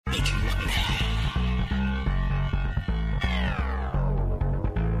Make him look bad.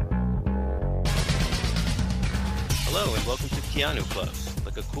 Hello and welcome to Keanu Club.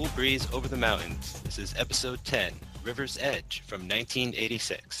 Like a cool breeze over the mountains, this is episode 10, River's Edge from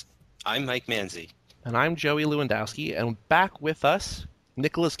 1986. I'm Mike Manzi. And I'm Joey Lewandowski, and back with us,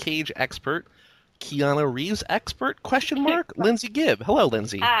 Nicolas Cage expert, Keanu Reeves expert, ? Lindsay Gibb. Hello,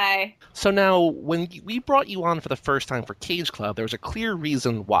 Lindsay. Hi. So now, when we brought you on for the first time for Cage Club, there was a clear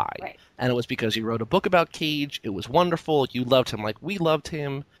reason why. Right. And it was because you wrote a book about Cage, it was wonderful, you loved him like we loved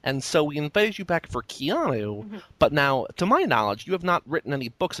him, and so we invited you back for Keanu, but now, to my knowledge, you have not written any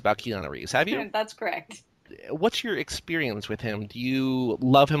books about Keanu Reeves, have you? That's correct. What's your experience with him? Do you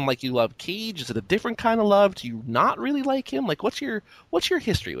love him like you love Cage? Is it a different kind of love? Do you not really like him? Like, what's your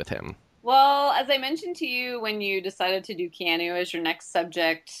history with him? Well, as I mentioned to you when you decided to do Keanu as your next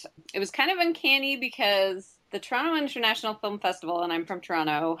subject, it was kind of uncanny because the Toronto International Film Festival, and I'm from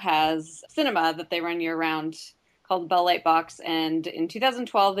Toronto, has cinema that they run year-round called Bell Light Box, and in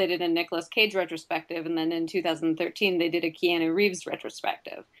 2012 they did a Nicolas Cage retrospective, and then in 2013 they did a Keanu Reeves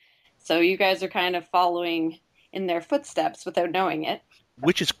retrospective. So you guys are kind of following in their footsteps without knowing it.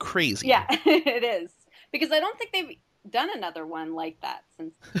 Which is crazy. Yeah, it is. Because I don't think they've done another one like that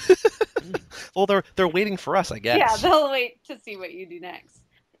since. Well, they're waiting for us, I guess. Yeah, they'll wait to see what you do next.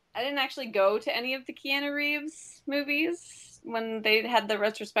 I didn't actually go to any of the Keanu Reeves movies when they had the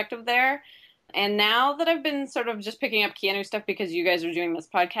retrospective there. And now that I've been sort of just picking up Keanu stuff because you guys are doing this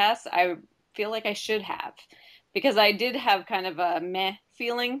podcast, I feel like I should have. Because I did have kind of a meh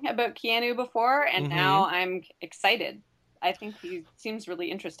feeling about Keanu before, and now I'm excited. I think he seems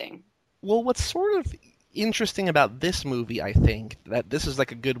really interesting. Well, what's sort of interesting about this movie, I think, that this is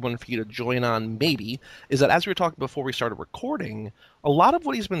like a good one for you to join on maybe, is that as we were talking before we started recording, a lot of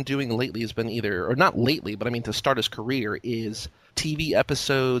what he's been doing lately has been either, or not lately, but I mean to start his career, is TV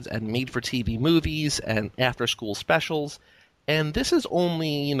episodes and made-for-TV movies and after-school specials. And this is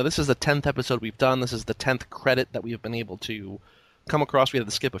only, this is the 10th episode we've done. This is the 10th credit that we've been able to come across. We had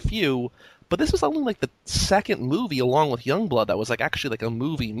to skip a few. But this is only like the second movie along with Youngblood that was like actually like a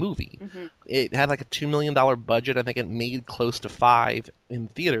movie. Mm-hmm. It had like a $2 million budget. I think it made close to $5 million in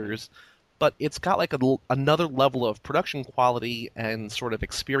theaters. But it's got like another level of production quality and sort of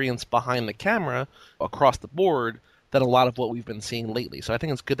experience behind the camera across the board than a lot of what we've been seeing lately. So I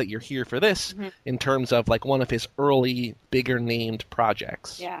think it's good that you're here for this in terms of like one of his early, bigger named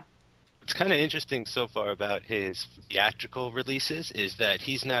projects. Yeah. What's kind of interesting so far about his theatrical releases is that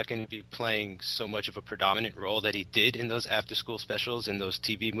he's not going to be playing so much of a predominant role that he did in those after-school specials and those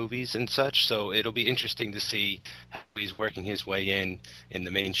TV movies and such. So it'll be interesting to see how he's working his way in the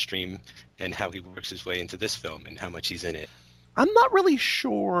mainstream and how he works his way into this film and how much he's in it. I'm not really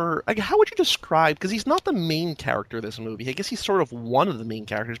sure. Like, how would you describe? Because he's not the main character of this movie. I guess he's sort of one of the main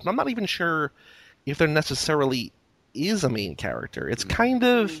characters, but I'm not even sure if there necessarily is a main character. It's kind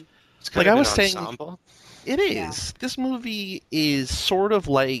of It's kind like of I was an saying. ensemble. It is. Yeah. This movie is sort of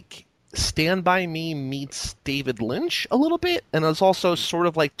like Stand By Me meets David Lynch a little bit, and it's also sort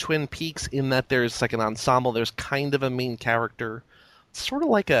of like Twin Peaks in that there's like an ensemble. There's kind of a main character. It's sort of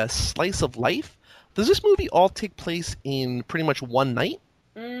like a slice of life. Does this movie all take place in pretty much one night?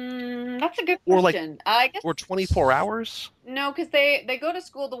 That's a good Or like- question. I guess Or 24 hours? no, because they go to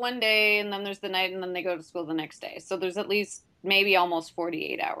school the one day, and then there's the night, and then they go to school the next day. So there's at least maybe almost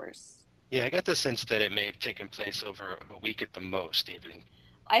 48 hours. Yeah, I got the sense that it may have taken place over a week at the most, even.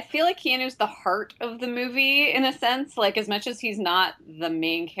 I feel like Keanu's the heart of the movie in a sense. Like, as much as he's not the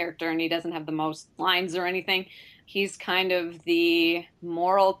main character and he doesn't have the most lines or anything, he's kind of the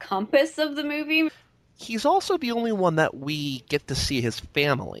moral compass of the movie. He's also the only one that we get to see his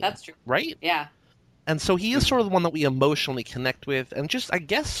family. That's true. Right? Yeah. And so he is sort of the one that we emotionally connect with, and just, I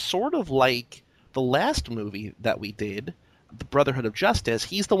guess, sort of like the last movie that we did, The Brotherhood of Justice,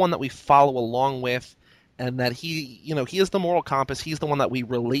 he's the one that we follow along with, and that he is the moral compass, he's the one that we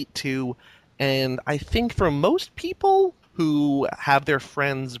relate to, and I think for most people who have their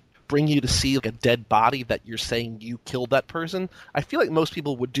friends bring you to see like a dead body that you're saying you killed that person, I feel like most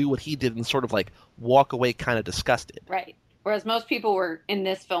people would do what he did and sort of like walk away kind of disgusted. Right. Whereas most people were in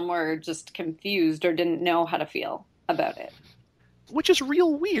this film were just confused or didn't know how to feel about it. Which is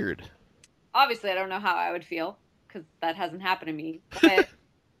real weird. Obviously, I don't know how I would feel because that hasn't happened to me. But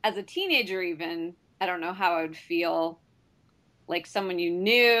as a teenager even, I don't know how I would feel like someone you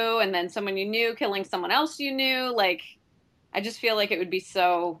knew and then someone you knew killing someone else you knew. Like, I just feel like it would be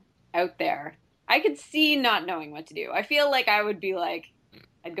so out there. I could see not knowing what to do. I feel like I would be like,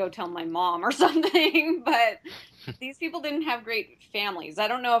 I'd go tell my mom or something, but these people didn't have great families. I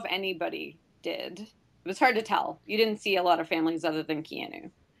don't know if anybody did. It was hard to tell. You didn't see a lot of families other than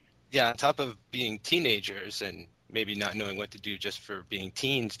Keanu. Yeah, on top of being teenagers and maybe not knowing what to do just for being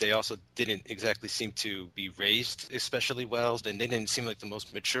teens, they also didn't exactly seem to be raised especially well, and they didn't seem like the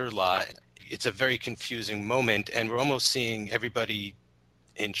most mature lot. It's a very confusing moment, and we're almost seeing everybody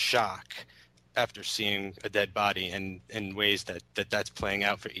in shock after seeing a dead body, and in ways that's playing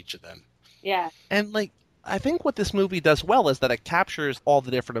out for each of them. Yeah. And like, I think what this movie does well is that it captures all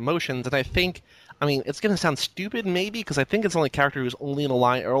the different emotions, and I mean, it's going to sound stupid maybe, because I think it's the only character who's only in a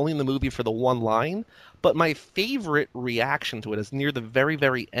line, or only in the movie for the one line, but my favorite reaction to it is near the very,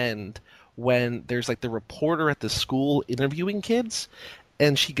 very end, when there's like the reporter at the school interviewing kids,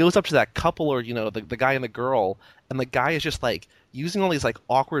 and she goes up to that couple, or, you know, the guy and the girl, and the guy is just like using all these like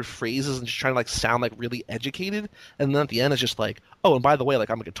awkward phrases and just trying to like sound like really educated, and then at the end it's just like, oh, and by the way, like,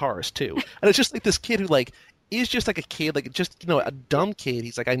 I'm a guitarist too. And it's just like this kid who like is just like a kid, like just, you know, a dumb kid.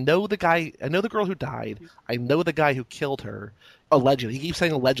 He's like, I know the girl who died, I know the guy who killed her, allegedly. He keeps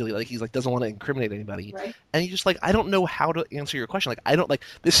saying allegedly, like he's like doesn't want to incriminate anybody. Right. And he's just like, I don't know how to answer your question. Like, I don't, like,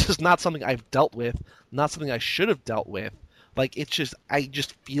 this is not something I've dealt with, not something I should have dealt with. Like, it's just, I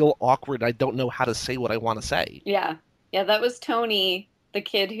just feel awkward. I don't know how to say what I want to say. Yeah. Yeah, that was Tony, the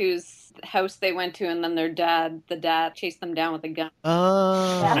kid whose house they went to, and then the dad chased them down with a gun.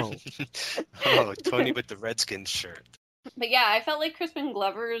 Oh. Oh, Tony with the Redskins shirt. But yeah, I felt like Crispin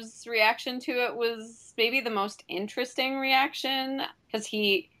Glover's reaction to it was maybe the most interesting reaction, because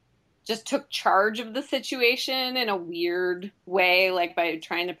he just took charge of the situation in a weird way, like by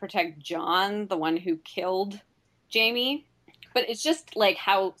trying to protect John, the one who killed Jamie. But it's just like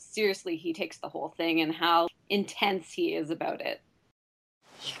how seriously he takes the whole thing and how intense he is about it.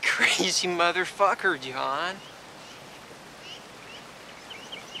 You crazy motherfucker, John.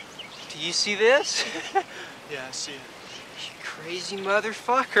 Do you see this? Yeah, I see it. You crazy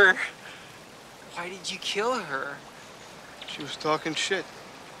motherfucker. Why did you kill her? She was talking shit.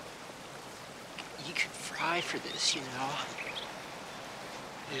 You could fry for this, you know.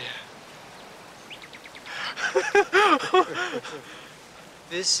 Yeah.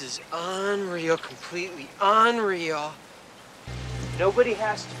 This is unreal, completely unreal. Nobody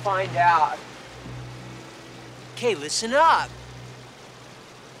has to find out. Okay, listen up.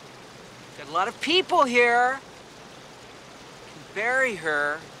 Got a lot of people here. Can bury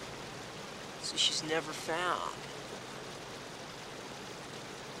her so she's never found.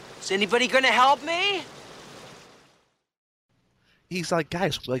 Is anybody gonna help me? He's like,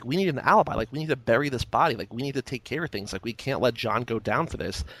 guys, like, we need an alibi. Like, we need to bury this body. Like, we need to take care of things. Like, we can't let John go down for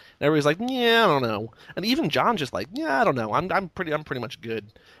this. And everybody's like, yeah, I don't know. And even John just like, yeah, I don't know. I'm pretty much good.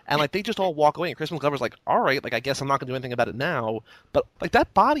 And like, they just all walk away. And Crispin Glover's like, all right, like, I guess I'm not gonna do anything about it now. But like,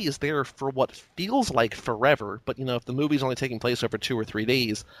 that body is there for what feels like forever. But you know, if the movie's only taking place over 2 or 3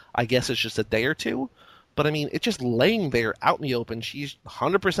 days, I guess it's just a day or two. But I mean, it's just laying there out in the open. She's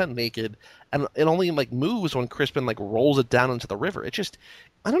 100% naked, and it only like moves when Crispin like rolls it down into the river. It just,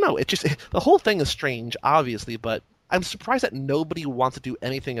 I don't know. The whole thing is strange, obviously, but I'm surprised that nobody wants to do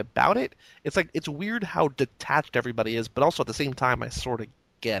anything about it. It's like, it's weird how detached everybody is, but also at the same time, I sort of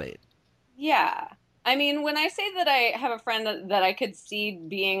get it. Yeah. I mean, when I say that I have a friend that I could see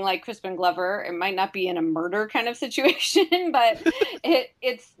being like Crispin Glover, it might not be in a murder kind of situation, but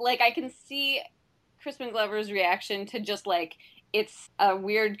it's like I can see Crispin Glover's reaction to just like, it's a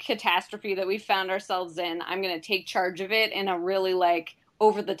weird catastrophe that we found ourselves in. I'm going to take charge of it in a really like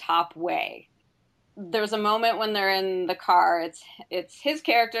over the top way. There's a moment when they're in the car. It's his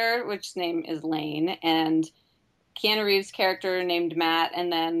character, which name is Lane, and Keanu Reeves' character named Matt,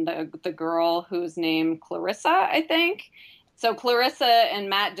 and then the girl who's named Clarissa, I think. So Clarissa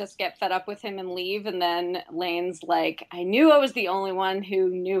and Matt just get fed up with him and leave, and then Lane's like, I knew I was the only one who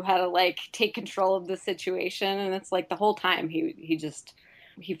knew how to like take control of the situation, and it's like the whole time he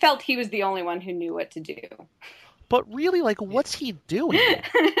felt he was the only one who knew what to do. But really, like, what's he doing?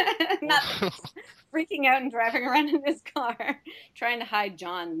 Not freaking out and driving around in his car, trying to hide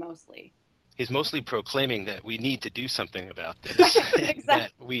John mostly. He's mostly proclaiming that we need to do something about this, Exactly.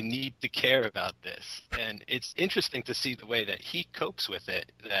 that we need to care about this. And it's interesting to see the way that he copes with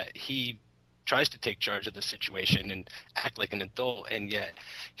it, that he tries to take charge of the situation and act like an adult, and yet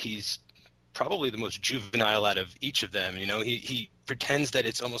he's probably the most juvenile out of each of them. You know, he pretends that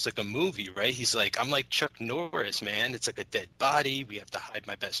it's almost like a movie, right? He's like, I'm like Chuck Norris, man. It's like a dead body. We have to hide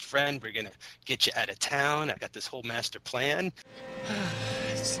my best friend. We're going to get you out of town. I got this whole master plan.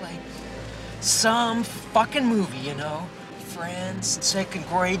 It's like some fucking movie, you know? Friends in second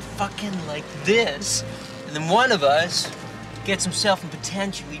grade fucking like this. And then one of us gets himself in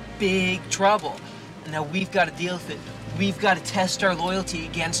potentially big trouble. And now we've got to deal with it. We've got to test our loyalty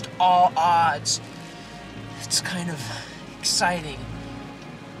against all odds. It's kind of exciting.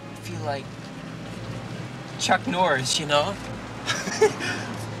 It feel like Chuck Norris, you know?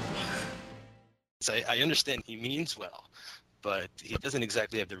 So I understand he means well, but he doesn't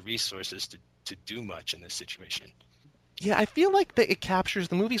exactly have the resources to do much in this situation. Yeah, I feel like the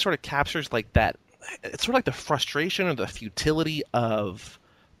movie sort of captures like that. It's sort of like the frustration or the futility of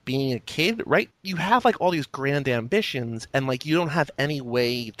being a kid, right? You have like all these grand ambitions and like you don't have any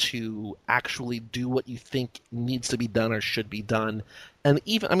way to actually do what you think needs to be done or should be done. And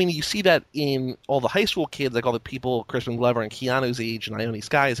even, I mean, you see that in all the high school kids, like all the people, Crispin Glover and Keanu's age and Ione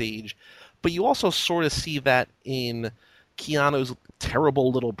Skye's age, but you also sort of see that in Keanu's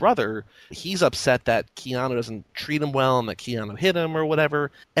terrible little brother. He's upset that Keanu doesn't treat him well and that Keanu hit him or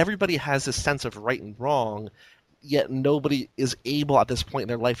whatever. Everybody has this sense of right and wrong, yet nobody is able at this point in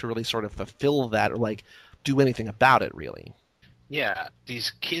their life to really sort of fulfill that or like do anything about it, really. Yeah,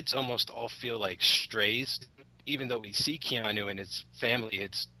 these kids almost all feel like strays. Even though we see Keanu and his family,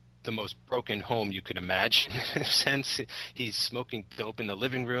 it's the most broken home you could imagine. In a sense, he's smoking dope in the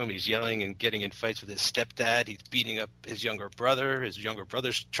living room. He's yelling and getting in fights with his stepdad. He's beating up his younger brother. His younger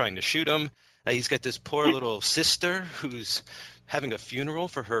brother's trying to shoot him. He's got this poor little sister who's having a funeral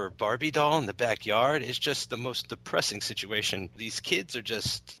for her Barbie doll in the backyard. It's just the most depressing situation. These kids are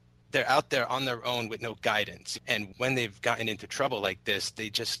just, they're out there on their own with no guidance. And when they've gotten into trouble like this, they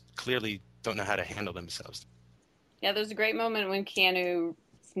just clearly don't know how to handle themselves. Yeah, there's a great moment when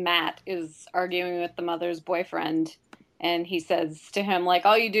Matt is arguing with the mother's boyfriend, and he says to him, like,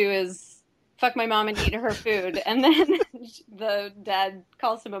 all you do is fuck my mom and eat her food. And then the dad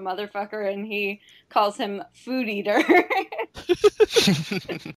calls him a motherfucker, and he calls him food eater.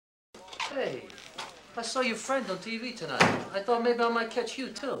 Hey, I saw your friend on TV tonight. I thought maybe I might catch you,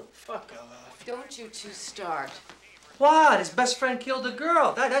 too. Fuck off. Don't you two start. What? His best friend killed a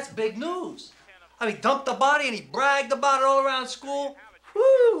girl. That's big news. I mean, dumped the body and he bragged about it all around school.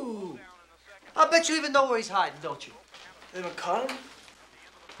 Whoo! I bet you even know where he's hiding, don't you? They haven't caught him?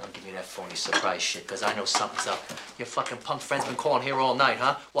 Don't give me that phony surprise shit, because I know something's up. Your fucking punk friend's been calling here all night,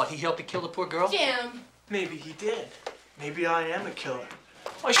 huh? What, he helped you kill the poor girl? Jim! Maybe he did. Maybe I am a killer.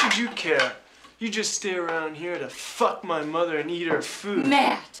 Why should you care? You just stay around here to fuck my mother and eat her food.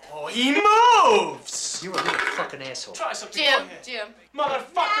 Matt! Oh, he moves! You're a little fucking asshole. Try something. Jim! Go ahead. Jim!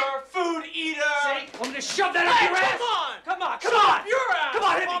 Motherfucker, food eater! See? Want me to shove that up your ass? Come on! Come on, come Shove on! up your ass! Come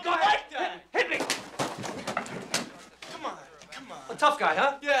on, hit me, I'll go be ahead. like that. Hit me! Come on, come on. A tough guy,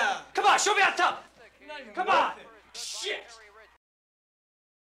 huh? Yeah. Come on, show me how tough! You're not even Come worth on. it. Shit!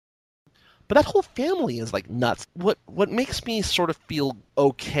 But that whole family is like nuts. What makes me sort of feel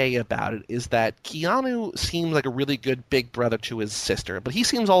okay about it is that Keanu seems like a really good big brother to his sister, but he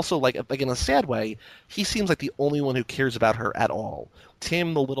seems also like in a sad way, he seems like the only one who cares about her at all.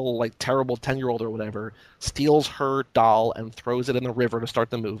 Tim, the little like terrible 10-year-old or whatever, steals her doll and throws it in the river to start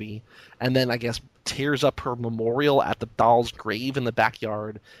the movie, and then I guess tears up her memorial at the doll's grave in the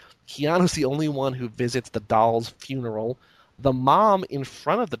backyard. Keanu's the only one who visits the doll's funeral. The mom in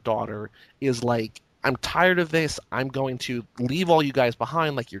front of the daughter is like, I'm tired of this. I'm going to leave all you guys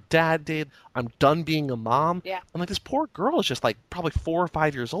behind like your dad did. I'm done being a mom. Yeah. And like this poor girl is just like probably 4 or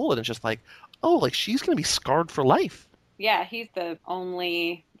 5 years old and it's just like, oh, like she's going to be scarred for life. Yeah, he's the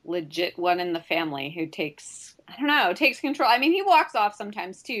only legit one in the family who takes control. I mean, he walks off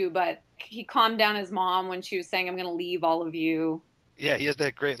sometimes too, but he calmed down his mom when she was saying, I'm going to leave all of you. Yeah, he has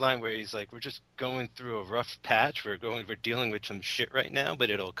that great line where he's like, we're just going through a rough patch. We're dealing with some shit right now,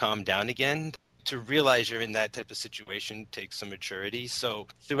 but it'll calm down again. To realize you're in that type of situation takes some maturity. So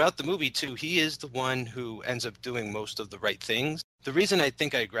throughout the movie, too, he is the one who ends up doing most of the right things. The reason I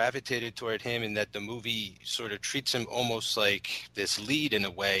think I gravitated toward him and that the movie sort of treats him almost like this lead in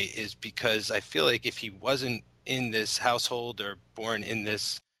a way is because I feel like if he wasn't in this household or born in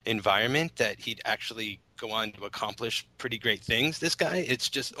this environment, that he'd actually go on to accomplish pretty great things. This guy, it's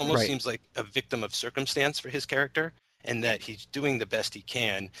just almost seems like a victim of circumstance for his character, and that he's doing the best he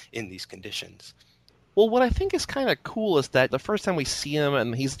can in these conditions. Well, what I think is kind of cool is that the first time we see him,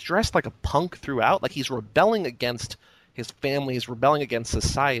 and he's dressed like a punk throughout, like he's rebelling against his family, he's rebelling against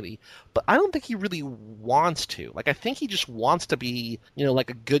society, but I don't think he really wants to. Like, I think he just wants to be, you know, like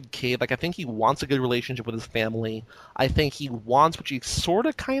a good kid. Like, I think he wants a good relationship with his family. I think he wants, which he sort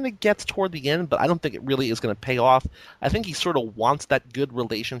of kind of gets toward the end, but I don't think it really is going to pay off. I think he sort of wants that good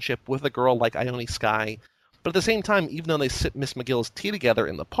relationship with a girl like Ione Skye. But at the same time, even though they sit Miss McGill's tea together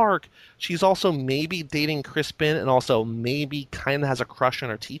in the park, she's also maybe dating Crispin and also maybe kind of has a crush on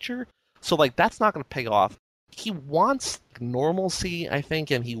her teacher. So, like, that's not going to pay off. He wants normalcy, I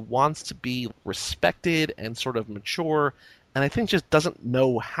think, and he wants to be respected and sort of mature, and I think just doesn't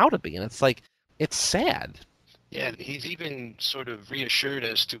know how to be. And it's like, it's sad. Yeah, he's even sort of reassured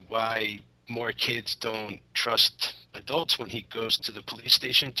as to why more kids don't trust adults when he goes to the police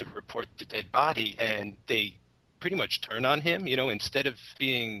station to report the dead body, and they pretty much turn on him. Instead of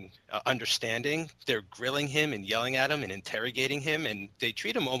being understanding, they're grilling him and yelling at him and interrogating him, and they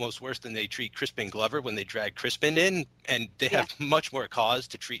treat him almost worse than they treat Crispin Glover when they drag Crispin in, and they have much more cause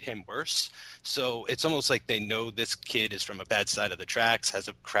to treat him worse. So it's almost like they know this kid is from a bad side of the tracks, has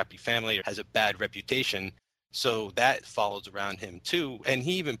a crappy family, or has a bad reputation. So that follows around him too, and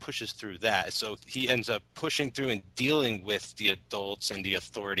he even pushes through that. So he ends up pushing through and dealing with the adults and the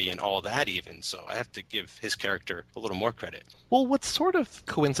authority and all that even. So I have to give his character a little more credit. Well, what's sort of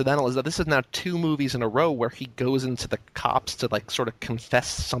coincidental is that this is now 2 movies in a row where he goes into the cops to like sort of confess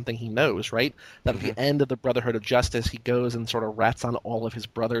something he knows, right? That at the end of the Brotherhood of Justice, he goes and sort of rats on all of his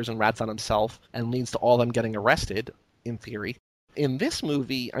brothers and rats on himself and leads to all of them getting arrested, in theory. In this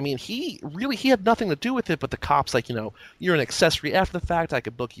movie, I mean, he had nothing to do with it, but the cops, like, you're an accessory after the fact, I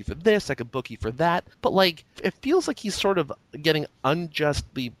could book you for this, I could book you for that. But, like, it feels like he's sort of getting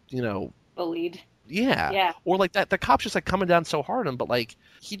unjustly, bullied. Yeah. Or, like, that the cops just, like, coming down so hard on him, but, like,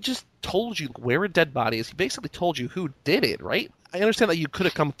 he just told you where a dead body is. He basically told you who did it, right? I understand that you could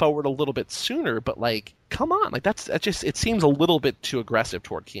have come forward a little bit sooner, but, like, come on. Like, that's just, it seems a little bit too aggressive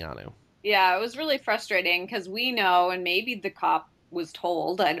toward Keanu. Yeah, it was really frustrating because we know, and maybe the cop was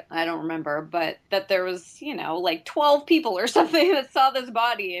told, I don't remember, but that there was, like 12 people or something that saw this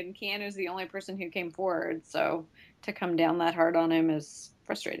body, and Keanu's the only person who came forward. So to come down that hard on him is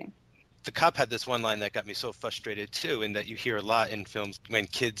frustrating. The cop had this one line that got me so frustrated too, and that you hear a lot in films when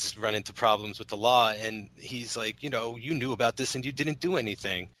kids run into problems with the law, and he's like, you knew about this and you didn't do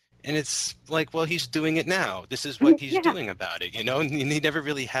anything. And it's like, well, he's doing it now. This is what he's doing about it, and he never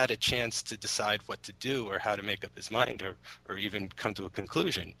really had a chance to decide what to do or how to make up his mind or even come to a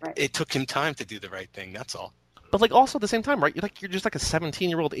conclusion. Right. It took him time to do the right thing, that's all. But, like, also at the same time, right, you're just like a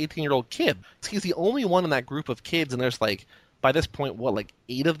 17-year-old, 18-year-old kid. He's the only one in that group of kids, and there's, like, by this point, like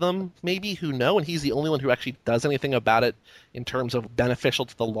 8 of them maybe who know, and he's the only one who actually does anything about it in terms of beneficial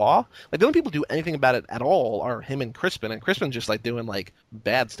to the law. Like, the only people who do anything about it at all are him and Crispin's just, like, doing, like,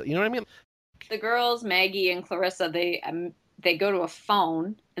 bad stuff. You know what I mean? The girls, Maggie and Clarissa, they go to a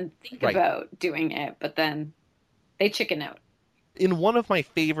phone and think about doing it, but then they chicken out. In one of my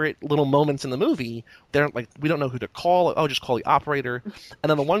favorite little moments in the movie, they're like, we don't know who to call. Oh, just call the operator. And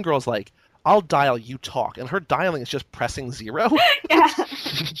then the one girl's like, I'll dial, you talk. And her dialing is just pressing 0. Yeah.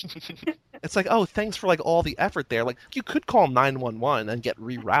 It's like, oh, thanks for, like, all the effort there. Like, you could call 911 and get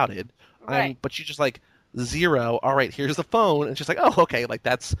rerouted. Right. But you just, like, 0. All right, here's the phone. And it's just like, oh, okay. Like,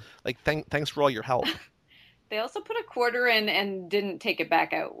 that's, like, thanks for all your help. They also put a quarter in and didn't take it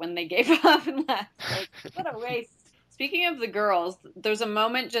back out when they gave up and left. Like, what a waste. Speaking of the girls, there's a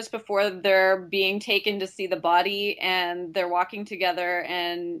moment just before they're being taken to see the body, and they're walking together,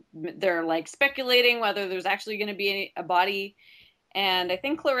 and they're, like, speculating whether there's actually going to be a body. And I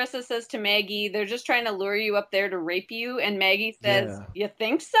think Clarissa says to Maggie, they're just trying to lure you up there to rape you. And Maggie says, You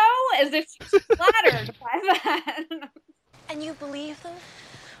think so? As if she's flattered by that. And you believe them?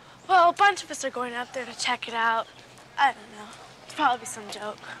 Well, a bunch of us are going up there to check it out. I don't know. It's probably some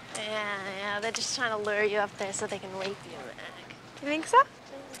joke. Yeah, they're just trying to lure you up there so they can rape you, Mag. You think so?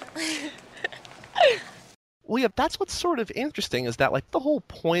 Well, yeah, that's what's sort of interesting is that, like, the whole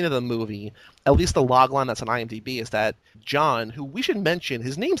point of the movie, at least the logline that's on IMDb, is that John, who we should mention,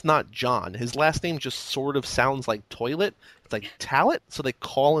 his name's not John. His last name just sort of sounds like toilet. It's like Tallet, so they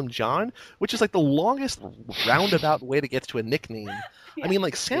call him John, which is, like, the longest roundabout way to get to a nickname. Yeah. I mean,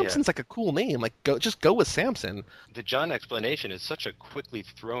 like, Samson's like a cool name. Like, just go with Samson. The John explanation is such a quickly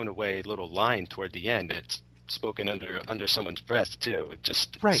thrown away little line toward the end. It's spoken under someone's breath, too. It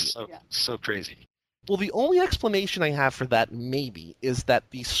just so crazy. Well, the only explanation I have for that, maybe, is that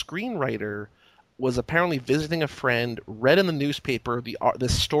the screenwriter was apparently visiting a friend, read in the newspaper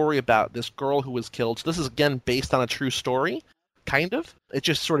this story about this girl who was killed. So this is, again, based on a true story, kind of. It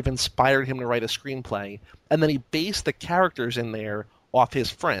just sort of inspired him to write a screenplay. And then he based the characters in there off his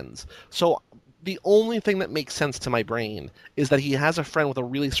friends. So the only thing that makes sense to my brain is that he has a friend with a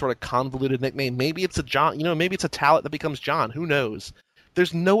really sort of convoluted nickname. Maybe it's a John, maybe it's a Talent that becomes John. Who knows?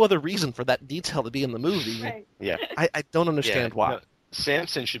 There's no other reason for that detail to be in the movie. Right. Yeah. I don't understand why.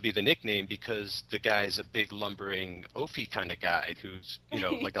 Samson should be the nickname because the guy's a big lumbering Opie kind of guy who's,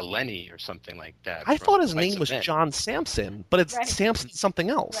 like a Lenny or something like that. I from thought his Fights name of was Men. John Samson, but it's Right. Samson something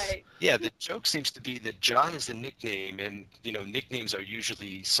else. Right. Yeah, the joke seems to be that John is the nickname, and nicknames are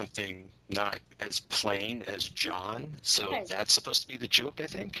usually something not as plain as John. So Right. that's supposed to be the joke, I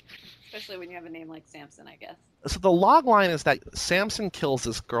think. Especially when you have a name like Samson, I guess. So the log line is that Samson kills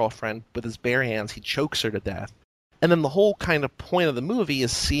his girlfriend with his bare hands. He chokes her to death. And then the whole kind of point of the movie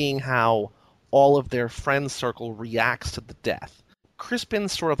is seeing how all of their friend circle reacts to the death.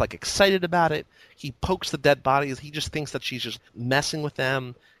 Crispin's sort of like excited about it. He pokes the dead bodies. He just thinks that she's just messing with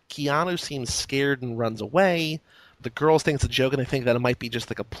them. Keanu seems scared and runs away. The girls think it's a joke and they think that it might be just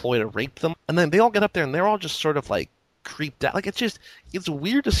like a ploy to rape them. And then they all get up there and they're all just sort of like creeped out. Like it's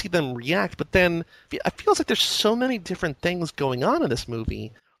weird to see them react, but then it feels like there's so many different things going on in this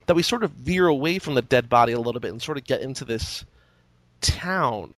movie that we sort of veer away from the dead body a little bit and sort of get into this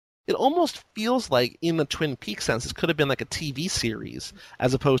town. It almost feels like, in the Twin Peaks sense, this could have been like a TV series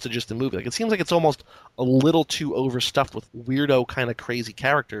as opposed to just a movie. Like, it seems like it's almost a little too overstuffed with weirdo kind of crazy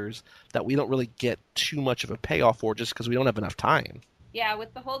characters that we don't really get too much of a payoff for just because we don't have enough time. Yeah,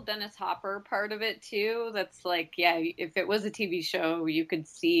 with the whole Dennis Hopper part of it too, that's like, yeah, if it was a TV show, you could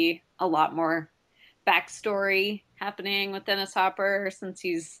see a lot more backstory happening with Dennis Hopper, since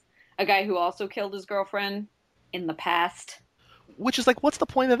he's a guy who also killed his girlfriend in the past. Which is like, what's the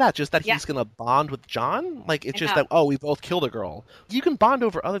point of that? Just that Yeah. he's gonna bond with John? Like, it's I just know. that, oh, we both killed a girl. You can bond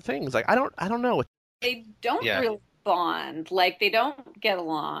over other things. Like, I don't know. They don't Yeah. really bond. Like, they don't get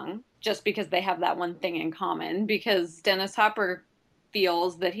along just because they have that one thing in common, because Dennis Hopper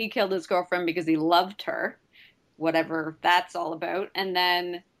feels that he killed his girlfriend because he loved her, whatever that's all about. And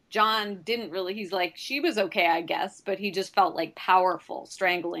then John didn't really, he's like, she was okay, I guess, but he just felt like powerful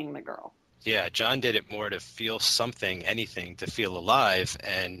strangling the girl. Yeah, John did it more to feel something, anything, to feel alive.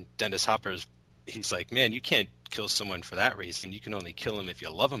 And Dennis Hopper's, he's like, man, you can't kill someone for that reason. You can only kill him if you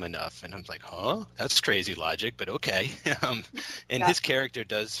love him enough. And I'm like, huh? That's crazy logic, but okay. And Yeah. his character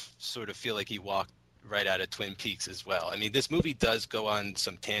does sort of feel like he walked right out of Twin Peaks as well. I mean, this movie does go on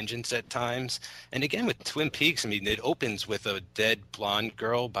some tangents at times. And again, with Twin Peaks, I mean, it opens with a dead blonde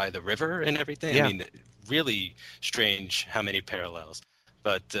girl by the river and everything. Yeah. I mean, really strange how many parallels.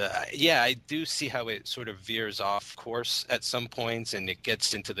 But yeah, I do see how it sort of veers off course at some points, and it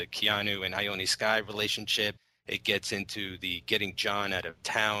gets into the Keanu and Ione Skye relationship. It gets into the getting John out of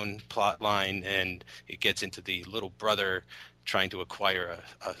town plot line, and it gets into the little brother trying to acquire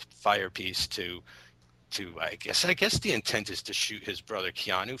a fire piece to I guess the intent is to shoot his brother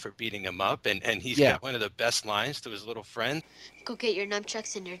Keanu for beating him up, and he's Yeah. got one of the best lines to his little friend. Go get your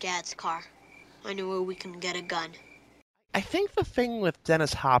nunchucks in your dad's car. I know where we can get a gun. I think the thing with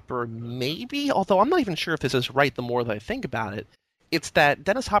Dennis Hopper, maybe, although I'm not even sure if this is right the more that I think about it, it's that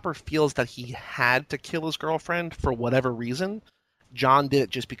Dennis Hopper feels that he had to kill his girlfriend for whatever reason. John did it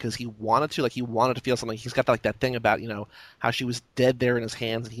just because he wanted to, like he wanted to feel something. He's got like that thing about, how she was dead there in his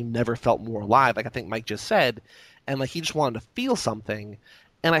hands and he never felt more alive, like I think Mike just said, and like he just wanted to feel something.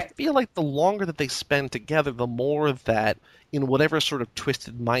 And I feel like the longer that they spend together, the more that, in whatever sort of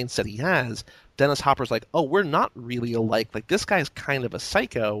twisted mindset he has, Dennis Hopper's like, oh, we're not really alike. Like, this guy's kind of a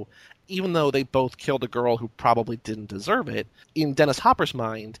psycho, even though they both killed a girl who probably didn't deserve it. In Dennis Hopper's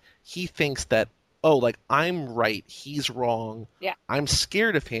mind, he thinks that, oh, like, I'm right, he's wrong. Yeah. I'm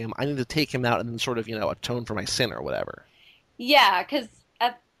scared of him. I need to take him out and then sort of, atone for my sin or whatever. Yeah, because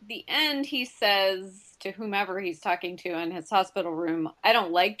at the end he says to whomever he's talking to in his hospital room, I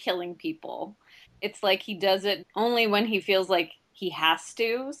don't like killing people. It's like he does it only when he feels like he has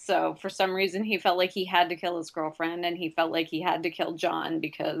to. So for some reason he felt like he had to kill his girlfriend, and he felt like he had to kill John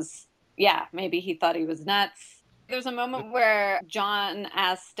because, yeah, maybe he thought he was nuts. There's a moment where John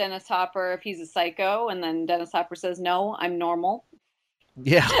asks Dennis Hopper if he's a psycho, and then Dennis Hopper says, no, I'm normal.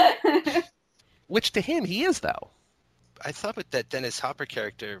 Yeah. Which to him, he is, though. I thought with that Dennis Hopper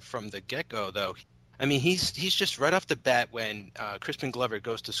character from the get-go, though, I mean, he's just right off the bat when Crispin Glover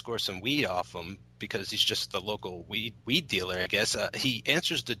goes to score some weed off him because he's just the local weed dealer, I guess. He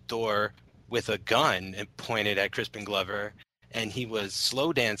answers the door with a gun and pointed at Crispin Glover, and he was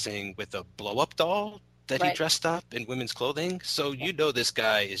slow dancing with a blow-up doll that he dressed up in women's clothing. So you know this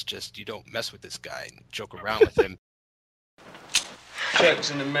guy is just, you don't mess with this guy and joke around with him.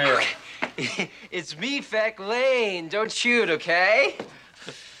 Checks in the mail. It's me, Feck Lane. Don't shoot, okay?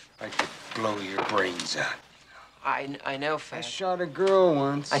 I could blow your brains out. I know, Feck. I shot a girl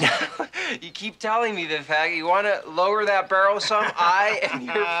once. I know. You keep telling me that, Feck. You want to lower that barrel some? I am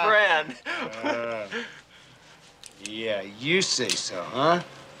your friend. Yeah, you say so, huh?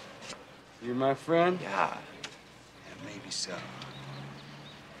 You're my friend? Yeah. Yeah, maybe so.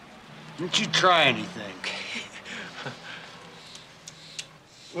 Don't you try anything.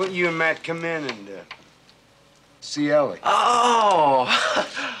 Why don't you and Matt come in and see Ellie? Oh,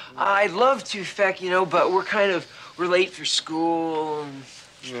 I'd love to, Feck, but we're late for school. And...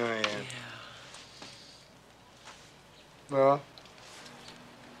 Oh, yeah. Well,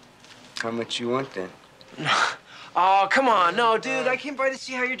 how much you want then? Oh, come on. No, dude, I came by to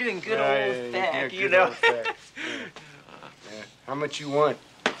see how you're doing. Good old Feck, good old Feck. Yeah. How much you want?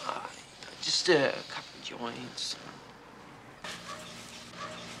 Just a couple joints.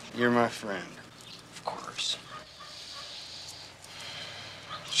 You're my friend. Of course.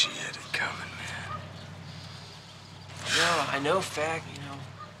 She had it coming, man. No, I know, Feck,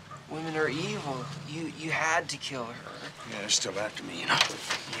 women are evil. You had to kill her. Yeah, they're still after me,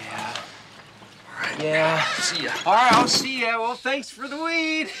 Yeah. All right. Yeah. See ya. All right, I'll see ya. Well, thanks for the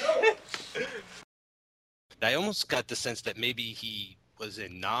weed. I almost got the sense that maybe he was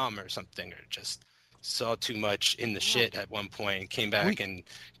in Nam or something, or just saw too much in the shit at one point and came back and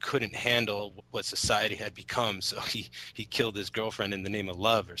couldn't handle what society had become, so he killed his girlfriend in the name of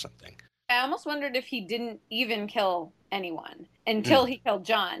love or something. I almost wondered if he didn't even kill anyone until he killed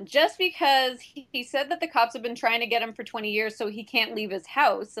John, just because he said that the cops have been trying to get him for 20 years so he can't leave his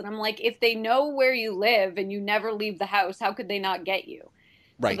house. And I'm like, if they know where you live and you never leave the house, how could they not get you?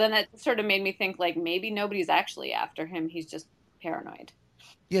 Right. So then it sort of made me think, like, maybe nobody's actually after him. He's just paranoid.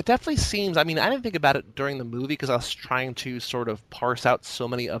 Yeah, it definitely seems. I mean, I didn't think about it during the movie because I was trying to sort of parse out so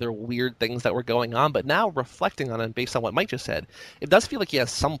many other weird things that were going on. But now reflecting on it, based on what Mike just said, it does feel like he has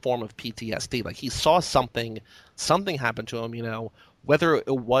some form of PTSD. Like he saw something happened to him, whether it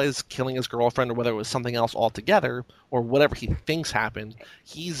was killing his girlfriend or whether it was something else altogether or whatever he thinks happened.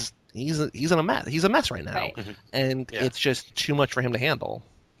 He's in a mess. He's a mess right now, Right. and it's just too much for him to handle.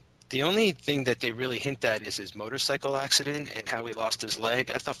 The only thing that they really hint at is his motorcycle accident and how he lost his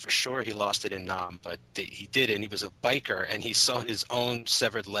leg. I thought for sure he lost it in Nam, but he didn't. He was a biker, and he saw his own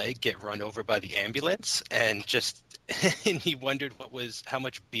severed leg get run over by the ambulance, and and he wondered how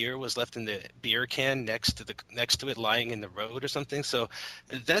much beer was left in the beer can next to it lying in the road or something. So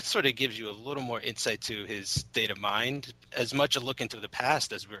that sort of gives you a little more insight to his state of mind, as much a look into the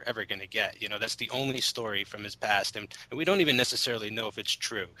past as we're ever going to get. That's the only story from his past, and we don't even necessarily know if it's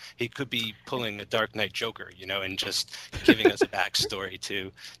true. He could be pulling a Dark Knight Joker, and just giving us a backstory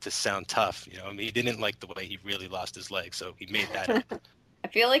to sound tough. He didn't like the way he really lost his leg, so he made that up. I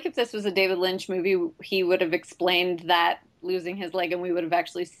feel like if this was a David Lynch movie, he would have explained that losing his leg and we would have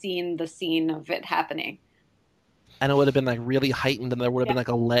actually seen the scene of it happening. And it would have been like really heightened, and there would have been like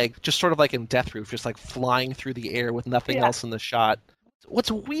a leg, just sort of like in Death Proof, just like flying through the air with nothing else in the shot.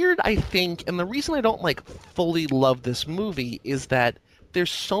 What's weird, I think, and the reason I don't like fully love this movie is that there's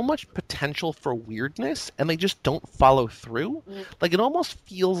so much potential for weirdness and they just don't follow through. Like it almost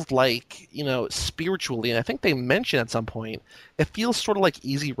feels like, spiritually, and I think they mentioned at some point, it feels sort of like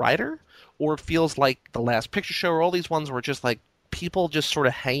Easy Rider, or it feels like The Last Picture Show, or all these ones where just like people just sort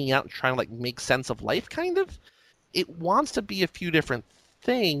of hanging out and trying to like make sense of life, kind of. It wants to be a few different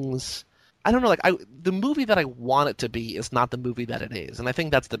things. I don't know, the movie that I want it to be is not the movie that it is, and I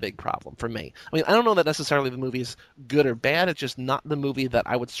think that's the big problem for me. I mean, I don't know that necessarily the movie is good or bad, it's just not the movie that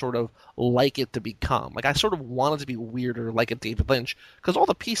I would sort of like it to become. Like, I sort of want it to be weirder, like a David Lynch, because all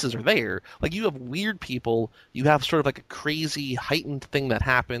the pieces are there. Like, you have weird people, you have sort of like a crazy, heightened thing that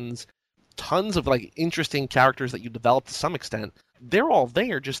happens, tons of, like, interesting characters that you develop to some extent. They're all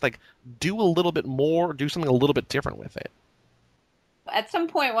there, just, like, do a little bit more, do something a little bit different with it. At some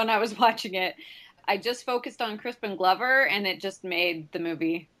point when I was watching it, I just focused on Crispin Glover, and it just made the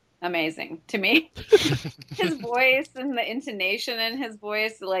movie amazing to me. His voice and the intonation in his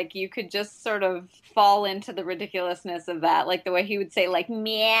voice, like you could just sort of fall into the ridiculousness of that, like the way he would say like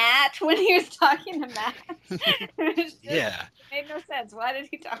Matt when he was talking to Matt. It made no sense. Why did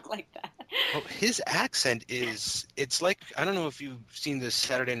he talk like that? Well, his accent it's like, I don't know if you've seen the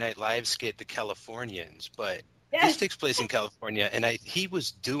Saturday Night Live skit, The Californians, but this takes place in California, and he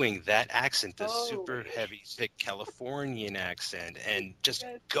was doing that accent, the super heavy, thick Californian accent, and just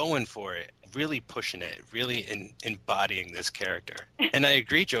going for it, really pushing it, really embodying this character. And I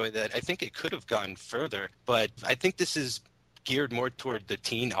agree, Joey, that I think it could have gone further, but I think this is geared more toward the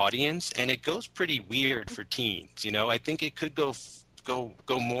teen audience, and it goes pretty weird for teens. I think it could go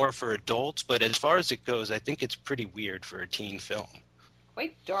more for adults, but as far as it goes, I think it's pretty weird for a teen film.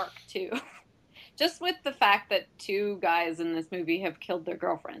 Quite dark, too. Just with the fact that two guys in this movie have killed their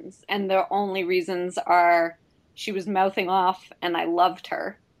girlfriends, and the only reasons are she was mouthing off and I loved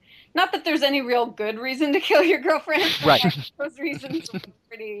her. Not that there's any real good reason to kill your girlfriend, but those reasons were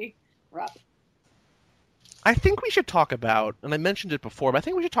pretty rough. I think we should talk about, and I mentioned it before, but I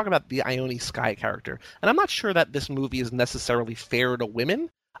think we should talk about the Ione Skye character. And I'm not sure that this movie is necessarily fair to women.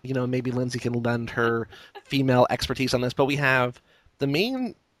 You know, maybe Lindsay can lend her female expertise on this, but we have the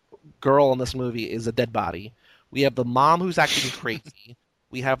main girl in this movie is a dead body. We have the mom who's acting crazy.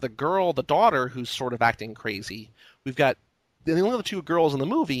 We have the girl, the daughter, who's sort of acting crazy. We've got the only other two girls in the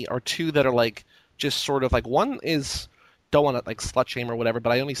movie are two that are like just sort of like one is don't want to like slut shame or whatever,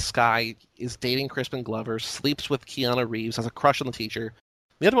 but Ione Skye is dating Crispin Glover, sleeps with Keanu Reeves, has a crush on the teacher.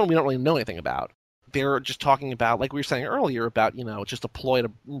 The other one we don't really know anything about. They're just talking about, like we were saying earlier, about, you know, just a ploy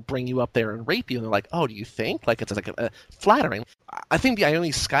to bring you up there and rape you. And they're like, oh, do you think? Like, it's like flattering. I think the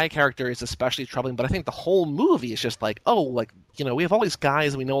Ione Skye character is especially troubling, but I think the whole movie is just like, oh, like, you know, we have all these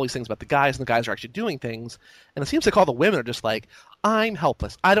guys and we know all these things about the guys and the guys are actually doing things. And it seems like all the women are just like, I'm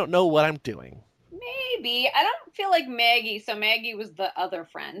helpless. I don't know what I'm doing. Maybe. I don't feel like Maggie. So Maggie was the other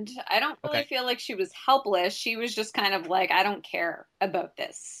friend. I don't really feel like she was helpless. She was just kind of like, I don't care about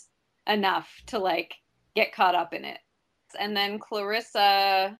this enough to like get caught up in it. And then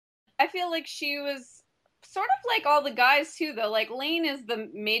Clarissa, I feel like she was sort of like all the guys too, though. Like Lane is the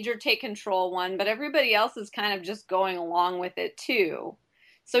major take control one, but everybody else is kind of just going along with it too.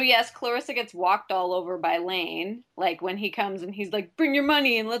 So yes, Clarissa gets walked all over by Lane, like when he comes and he's like, bring your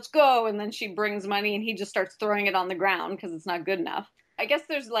money and let's go. And then she brings money and he just starts throwing it on the ground because it's not good enough. I guess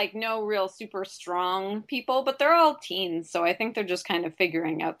there's like no real super strong people, but they're all teens. So I think they're just kind of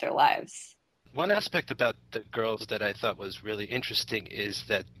figuring out their lives. One aspect about the girls that I thought was really interesting is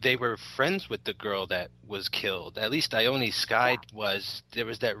that they were friends with the girl that was killed. At least Ione Skye was. There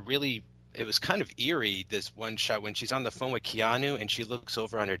was that really... It was kind of eerie, this one shot when she's on the phone with Keanu and she looks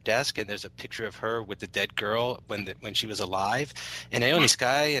over on her desk and there's a picture of her with the dead girl when she was alive. And Ione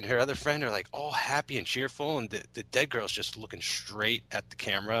Skye and her other friend are like all happy and cheerful, and the dead girl's just looking straight at the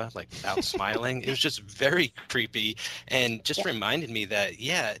camera, like without smiling. It was just very creepy and just reminded me that,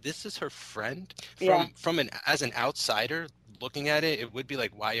 yeah, this is her friend. As an outsider looking at it, it would be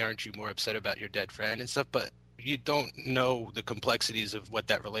like, why aren't you more upset about your dead friend and stuff? But you don't know the complexities of what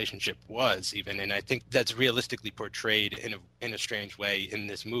that relationship was even. And I think that's realistically portrayed in a strange way in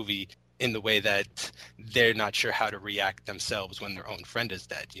this movie, in the way that they're not sure how to react themselves when their own friend is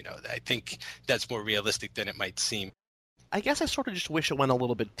dead. You know, I think that's more realistic than it might seem. I guess I sort of just wish it went a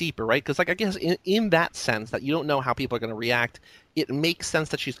little bit deeper, right? Because, like, I guess in that sense that you don't know how people are going to react, it makes sense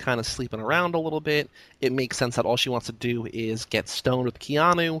that she's kind of sleeping around a little bit. It makes sense that all she wants to do is get stoned with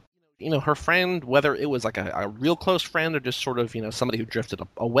Keanu. You know, her friend, whether it was like a real close friend or just sort of, you know, somebody who drifted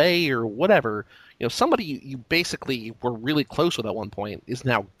away or whatever, you know, somebody you basically were really close with at one point is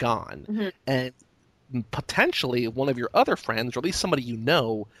now gone. Mm-hmm. And potentially one of your other friends, or at least somebody you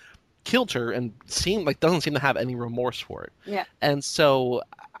know, killed her and doesn't seem to have any remorse for it. Yeah. And so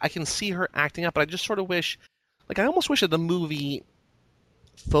I can see her acting up, but I just sort of wish, like, I almost wish that the movie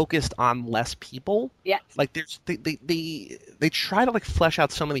focused on less people. Yeah. Like they try to like flesh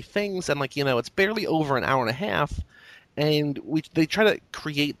out so many things, and like, you know, it's barely over an hour and a half, and they try to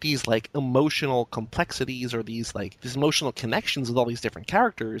create these like emotional complexities or these emotional connections with all these different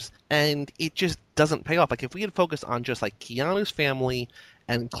characters, and it just doesn't pay off. Like if we had focused on just like Keanu's family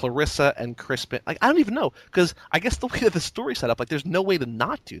and Clarissa and Crispin, like I don't even know, because I guess the way that the story set up, like there's no way to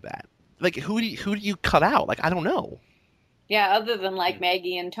not do that. Like who do you cut out? Like I don't know. Yeah, other than like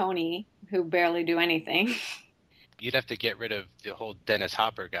Maggie and Tony, who barely do anything. You'd have to get rid of the whole Dennis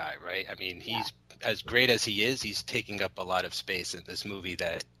Hopper guy, right? I mean, he's as great as he is, he's taking up a lot of space in this movie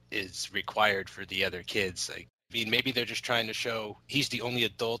that is required for the other kids. Like, I mean, maybe they're just trying to show he's the only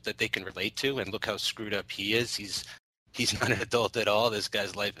adult that they can relate to, and look how screwed up he is. He's not an adult at all. This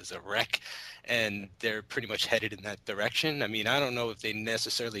guy's life is a wreck, and they're pretty much headed in that direction. I mean, I don't know if they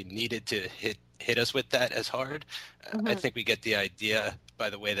necessarily needed to hit us with that as hard. Mm-hmm. I think we get the idea by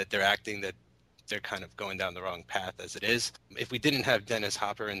the way that they're acting that they're kind of going down the wrong path as it is. If we didn't have Dennis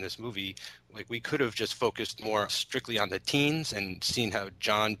Hopper in this movie, like we could have just focused more strictly on the teens and seen how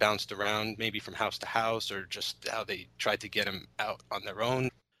John bounced around maybe from house to house, or just how they tried to get him out on their own.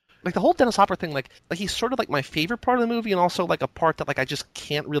 Like the whole Dennis Hopper thing, like he's sort of like my favorite part of the movie, and also like a part that like I just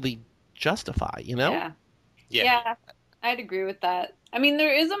can't really justify, you know? Yeah, I'd agree with that. I mean,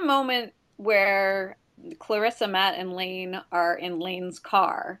 there is a moment where Clarissa, Matt, and Lane are in Lane's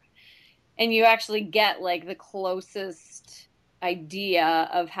car, and you actually get like the closest idea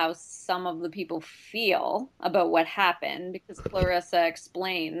of how some of the people feel about what happened, because Clarissa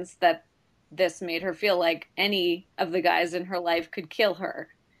explains that this made her feel like any of the guys in her life could kill her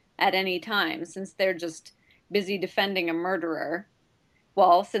at any time, since they're just busy defending a murderer.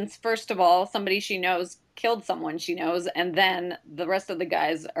 Well, since first of all, somebody she knows killed someone she knows, and then the rest of the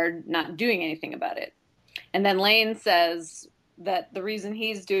guys are not doing anything about it. And then Lane says that the reason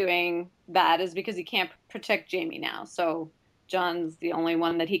he's doing that is because he can't protect Jamie now. So John's the only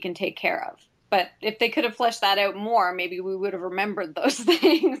one that he can take care of. But if they could have fleshed that out more, maybe we would have remembered those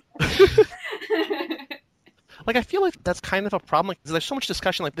things. Like, I feel like that's kind of a problem. Like, there's so much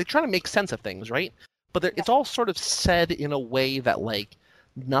discussion. Like, they try to make sense of things, right? But it's all sort of said in a way that, like,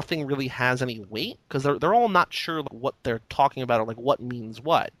 nothing really has any weight, because they're all not sure what they're talking about or, like, what means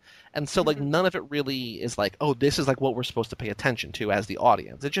what. And so, like, none of it really is like, oh, this is, like, what we're supposed to pay attention to as the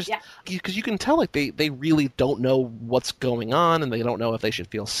audience. It just, because you can tell, like, they really don't know what's going on, and they don't know if they should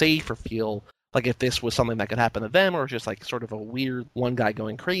feel safe or feel like if this was something that could happen to them, or just, like, sort of a weird one guy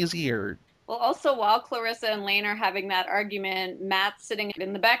going crazy, or... Well, also, while Clarissa and Lane are having that argument, Matt's sitting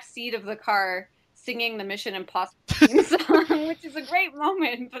in the back seat of the car singing the Mission Impossible theme song, which is a great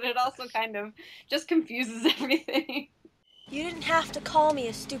moment, but it also kind of just confuses everything. You didn't have to call me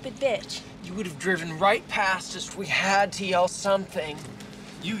a stupid bitch. You would have driven right past us if we had to yell something.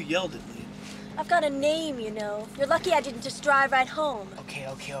 You yelled at me. I've got a name, you know. You're lucky I didn't just drive right home. Okay.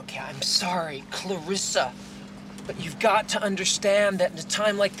 I'm sorry, Clarissa. But you've got to understand that in a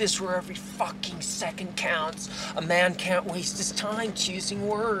time like this where every fucking second counts, a man can't waste his time choosing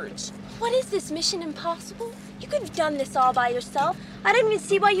words. What is this, Mission Impossible? You could have done this all by yourself. I didn't even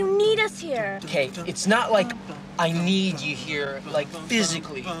see why you need us here. Okay, it's not like I need you here, like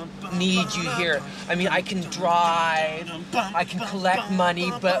physically need you here. I mean, I can drive, I can collect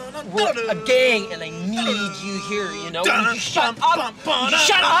money, but we're a gang and I need you here, you know? Will you shut up? Will you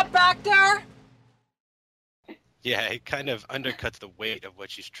shut up back there? Yeah, it kind of undercuts the weight of what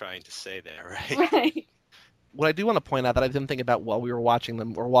she's trying to say there, right? Right. What I do want to point out that I didn't think about while we were watching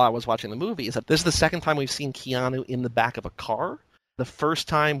them, or while I was watching the movie, is that this is the second time we've seen Keanu in the back of a car. The first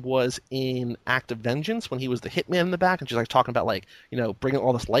time was in Act of Vengeance when he was the hitman in the back, and she's like talking about, like, you know, bringing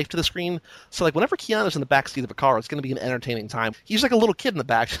all this life to the screen. So, like, whenever Keanu's in the back seat of a car, it's going to be an entertaining time. He's like a little kid in the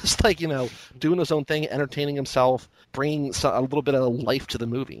back, just like, you know, doing his own thing, entertaining himself, bringing a little bit of life to the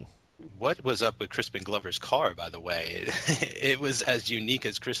movie. What was up with Crispin Glover's car, by the way? It was as unique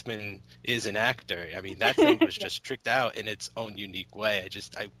as Crispin is an actor. I mean, that thing was just tricked out in its own unique way.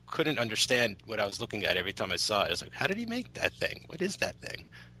 I couldn't understand what I was looking at every time I saw it. I was like, how did he make that thing? What is that thing?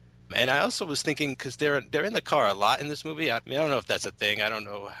 And I also was thinking, because they're in the car a lot in this movie. I mean, I don't know if that's a thing. I don't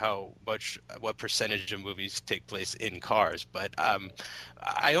know what percentage of movies take place in cars, but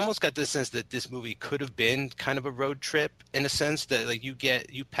I almost got the sense that this movie could have been kind of a road trip, in a sense that, like,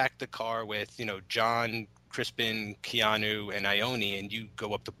 you pack the car with, you know, John, Crispin, Keanu, and Ione, and you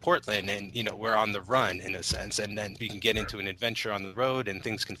go up to Portland, and, you know, we're on the run in a sense, and then you can get into an adventure on the road, and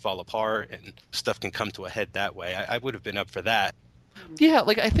things can fall apart, and stuff can come to a head that way. I would have been up for that. Yeah,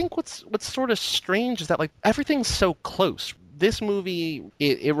 like, I think what's sort of strange is that, like, everything's so close. This movie,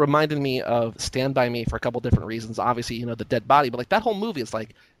 it reminded me of Stand By Me for a couple different reasons. Obviously, you know, the dead body, but, like, that whole movie is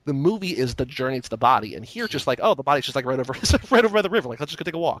like, the movie is the journey to the body, and here just like, oh, the body's just like right over by the river, like, let's just go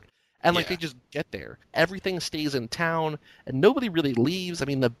take a walk. And, like, they just get there. Everything stays in town, and nobody really leaves. I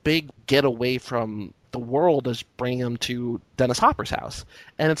mean, the big getaway from the world is bringing them to Dennis Hopper's house.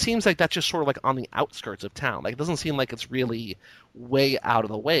 And it seems like that's just sort of, like, on the outskirts of town. Like, it doesn't seem like it's really way out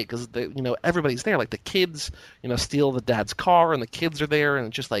of the way, because, you know, everybody's there. Like, the kids, you know, steal the dad's car, and the kids are there, and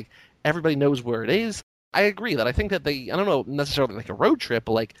it's just, like, everybody knows where it is. I agree that I think that I don't know necessarily like a road trip,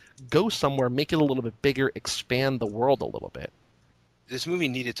 but, like, go somewhere, make it a little bit bigger, expand the world a little bit. This movie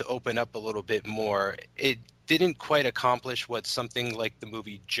needed to open up a little bit more. It didn't quite accomplish what something like the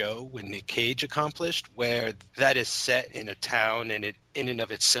movie Joe with Nick Cage accomplished, where that is set in a town, and it, in and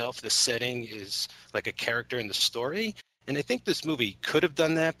of itself, the setting is like a character in the story. And I think this movie could have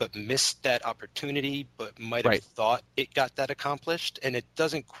done that, but missed that opportunity, but might have thought it got that accomplished, and it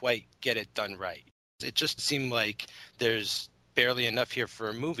doesn't quite get it done right. It just seemed like there's barely enough here for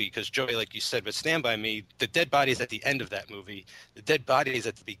a movie, because Joey, like you said, with Stand By Me, the dead body is at the end of that movie. The dead body is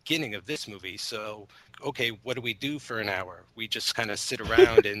at the beginning of this movie. So, okay, what do we do for an hour? We just kind of sit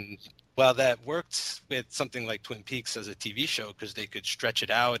around and, while that worked with something like Twin Peaks as a TV show, because they could stretch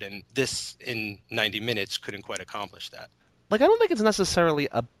it out, and this in 90 minutes couldn't quite accomplish that. Like, I don't think it's necessarily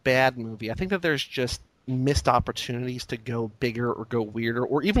a bad movie. I think that there's just missed opportunities to go bigger or go weirder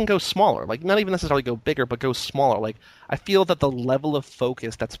or even go smaller. Like, not even necessarily go bigger, but go smaller. Like, I feel that the level of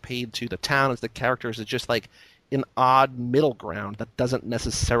focus that's paid to the town as the characters is just like an odd middle ground that doesn't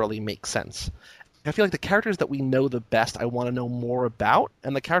necessarily make sense. I feel like the characters that we know the best, I want to know more about,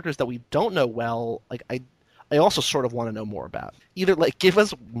 and the characters that we don't know well, like, I also sort of want to know more about. Either, like, give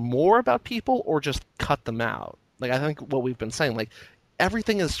us more about people or just cut them out. Like, I think what we've been saying, like,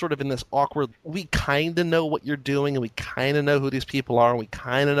 everything is sort of in this awkward, we kind of know what you're doing, and we kind of know who these people are, and we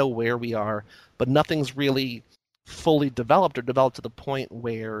kind of know where we are, but nothing's really fully developed or developed to the point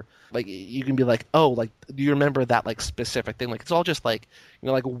where like you can be like, oh, like do you remember that like specific thing? Like it's all just like, you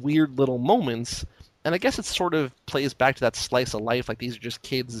know, like weird little moments. And I guess it sort of plays back to that slice of life. Like these are just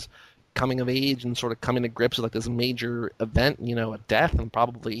kids coming of age and sort of coming to grips with like this major event, you know, a death and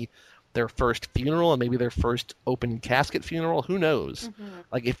probably their first funeral and maybe their first open casket funeral. Who knows?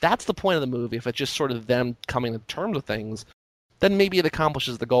 Like if that's the point of the movie, if it's just sort of them coming to terms with things, then maybe it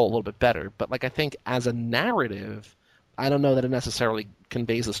accomplishes the goal a little bit better. But like I think as a narrative, I don't know that it necessarily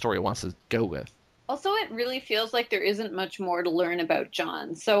conveys the story it wants to go with. Also, it really feels like there isn't much more to learn about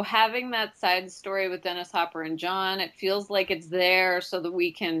John. So having that side story with Dennis Hopper and John, it feels like it's there so that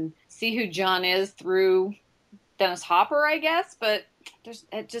we can see who John is through Dennis Hopper, I guess. But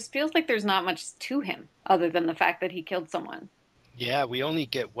it just feels like there's not much to him other than the fact that he killed someone. Yeah, we only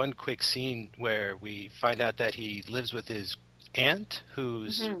get one quick scene where we find out that he lives with his aunt,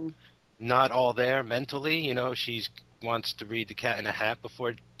 who's not all there mentally. You know, she wants to read The Cat in a Hat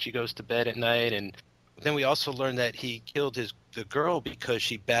before she goes to bed at night. And then we also learn that he killed the girl because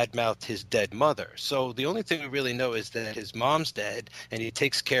she badmouthed his dead mother. So the only thing we really know is that his mom's dead and he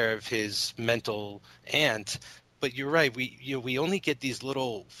takes care of his mental aunt. But you're right. We only get these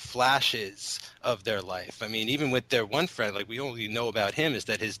little flashes of their life. I mean, even with their one friend, like we only know about him is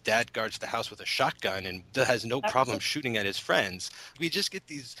that his dad guards the house with a shotgun and has no problem shooting at his friends. We just get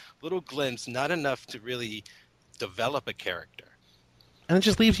these little glimpses, not enough to really develop a character. And it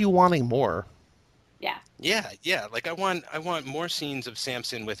just leaves you wanting more. Yeah. Like I want more scenes of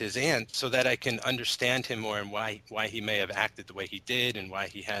Samson with his aunt so that I can understand him more and why he may have acted the way he did and why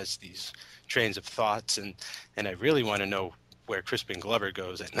he has these trains of thoughts and I really want to know where Crispin Glover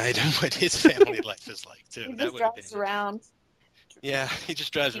goes at night and what his family life is like too. He just drives around. Yeah, he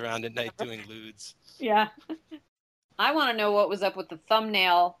just drives around at night doing lewds. Yeah. I want to know what was up with the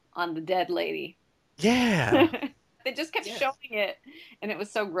thumbnail on the dead lady. Yeah. They just kept showing it, and it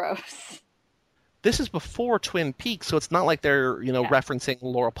was so gross. This is before Twin Peaks, so it's not like they're, you know, referencing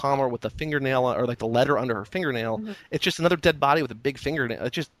Laura Palmer with the fingernail or like the letter under her fingernail. It's just another dead body with a big fingernail.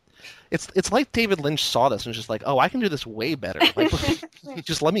 It's like David Lynch saw this and was just like, oh, I can do this way better. Like,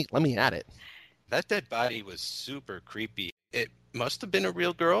 just let me at it. That dead body was super creepy. It must have been a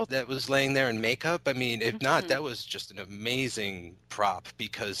real girl that was laying there in makeup. I mean, if not, that was just an amazing prop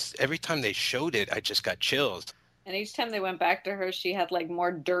because every time they showed it, I just got chills. And each time they went back to her, she had like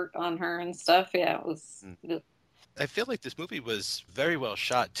more dirt on her and stuff. Yeah, it was. I feel like this movie was very well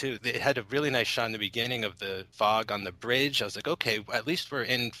shot too. It had a really nice shot in the beginning of the fog on the bridge. I was like, okay, at least we're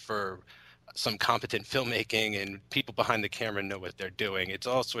in for some competent filmmaking and people behind the camera know what they're doing. It's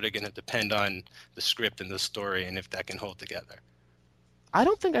all sort of going to depend on the script and the story and if that can hold together. I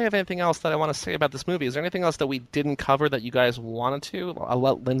don't think I have anything else that I want to say about this movie. Is there anything else that we didn't cover that you guys wanted to? I'll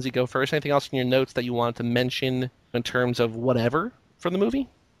let Lindsay go first. Anything else in your notes that you wanted to mention in terms of whatever from the movie?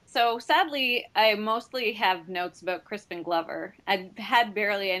 So sadly, I mostly have notes about Crispin Glover. I had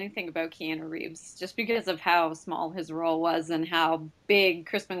barely anything about Keanu Reeves just because of how small his role was and how big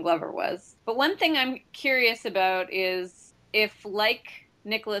Crispin Glover was. But one thing I'm curious about is if, like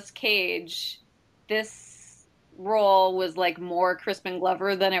Nicolas Cage, this role was like more Crispin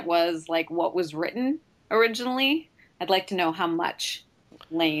Glover than it was like what was written originally. I'd like to know how much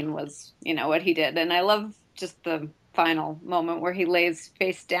Lane was, you know, what he did. And I love just the final moment where he lays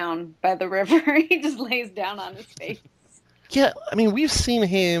face down by the river. He just lays down on his face. Yeah, I mean, we've seen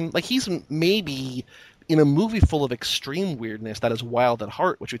him, like, he's maybe in a movie full of extreme weirdness that is Wild at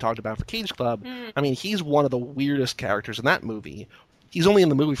Heart, which we talked about for Cage Club. I mean, he's one of the weirdest characters in that movie. He's only in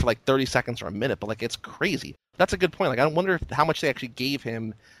the movie for like 30 seconds or a minute, but like it's crazy. That's a good point. Like, I wonder how much they actually gave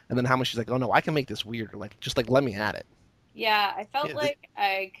him and then how much he's like, oh no, I can make this weird. Or like, just like, let me at it. Yeah, I felt like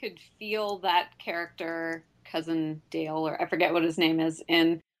I could feel that character, Cousin Dale, or I forget what his name is,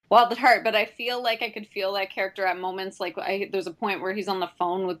 in Wild at Heart, but I feel like I could feel that character at moments. Like, there's a point where he's on the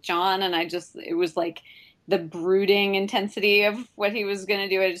phone with John, and it was like the brooding intensity of what he was going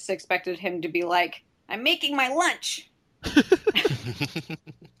to do. I just expected him to be like, I'm making my lunch.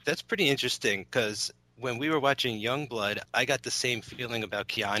 That's pretty interesting because when we were watching Youngblood, I got the same feeling about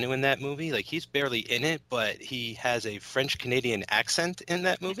Keanu in that movie. Like, he's barely in it, but he has a French-Canadian accent in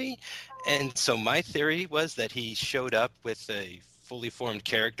that movie. And so my theory was that he showed up with a fully formed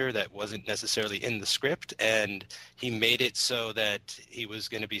character that wasn't necessarily in the script, and he made it so that he was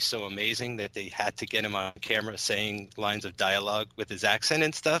going to be so amazing that they had to get him on camera saying lines of dialogue with his accent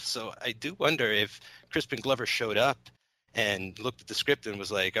and stuff. So I do wonder if Crispin Glover showed up and looked at the script and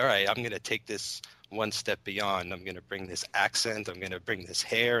was like, all right, I'm going to take this one step beyond. I'm going to bring this accent. I'm going to bring this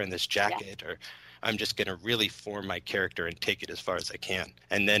hair and this jacket. I'm just going to really form my character and take it as far as I can.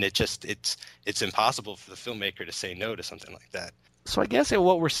 And then it's impossible for the filmmaker to say no to something like that. So I guess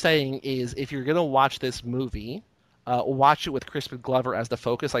what we're saying is, if you're going to watch this movie, watch it with Crispin Glover as the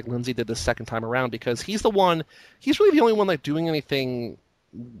focus, like Lindsay did the second time around, because he's really the only one like doing anything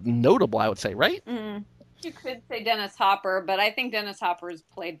notable, I would say, right? Mm. You could say Dennis Hopper, but I think Dennis Hopper's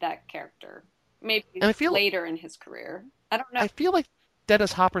played that character maybe later in his career. I don't know. I feel like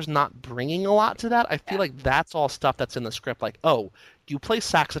Dennis Hopper's not bringing a lot to that. I feel like that's all stuff that's in the script. Like, oh, you play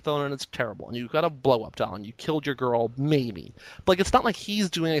saxophone and it's terrible, and you've got a blow-up doll, and you killed your girl, maybe. But like, it's not like he's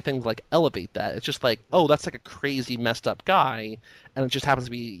doing anything to like elevate that. It's just like, oh, that's like a crazy, messed up guy, and it just happens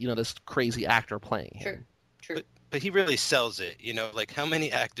to be, this crazy actor playing him. True. But he really sells it. Like how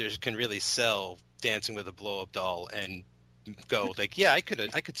many actors can really sell Dancing with a Blow-Up Doll and go like, yeah, I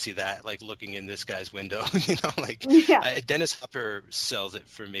could see that, like looking in this guy's window. Dennis Hopper sells it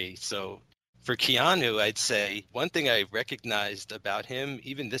for me. So for Keanu, I'd say one thing I recognized about him,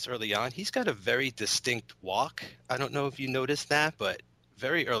 even this early on, he's got a very distinct walk. I don't know if you noticed that, but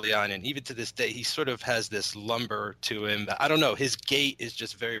very early on, and even to this day, he sort of has this lumber to him. I don't know, his gait is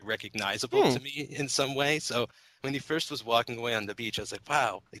just very recognizable to me in some way. So when he first was walking away on the beach, I was like,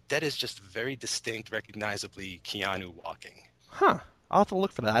 wow, like that is just very distinct, recognizably Keanu walking. Huh. I'll have to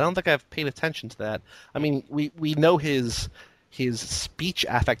look for that. I don't think I've paid attention to that. I mean, we know his speech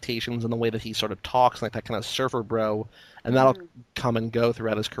affectations and the way that he sort of talks, like that kind of surfer bro, and that'll come and go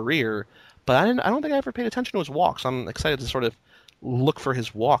throughout his career. But I don't think I ever paid attention to his walks. I'm excited to sort of look for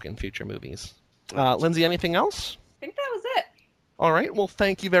his walk in future movies. Lindsay, anything else? I think that was it. All right. Well,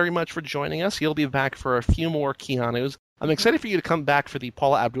 thank you very much for joining us. You'll be back for a few more Keanus. I'm excited for you to come back for the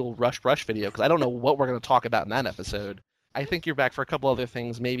Paula Abdul Rush video, because I don't know what we're going to talk about in that episode. I think you're back for a couple other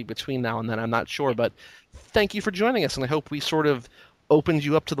things, maybe between now and then. I'm not sure, but thank you for joining us, and I hope we sort of opened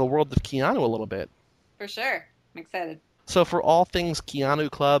you up to the world of Keanu a little bit. For sure. I'm excited. So for all things Keanu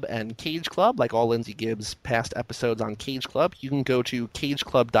Club and Cage Club, like all Lindsay Gibbs' past episodes on Cage Club, you can go to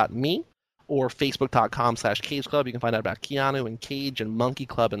cageclub.me or facebook.com/Cage Club. You can find out about Keanu and Cage and Monkey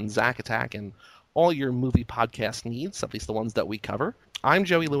Club and Zack Attack and all your movie podcast needs, at least the ones that we cover. I'm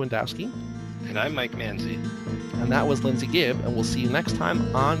Joey Lewandowski. And I'm Mike Manzi. And that was Lindsay Gibb, and we'll see you next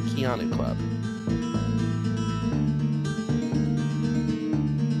time on Keanu Club.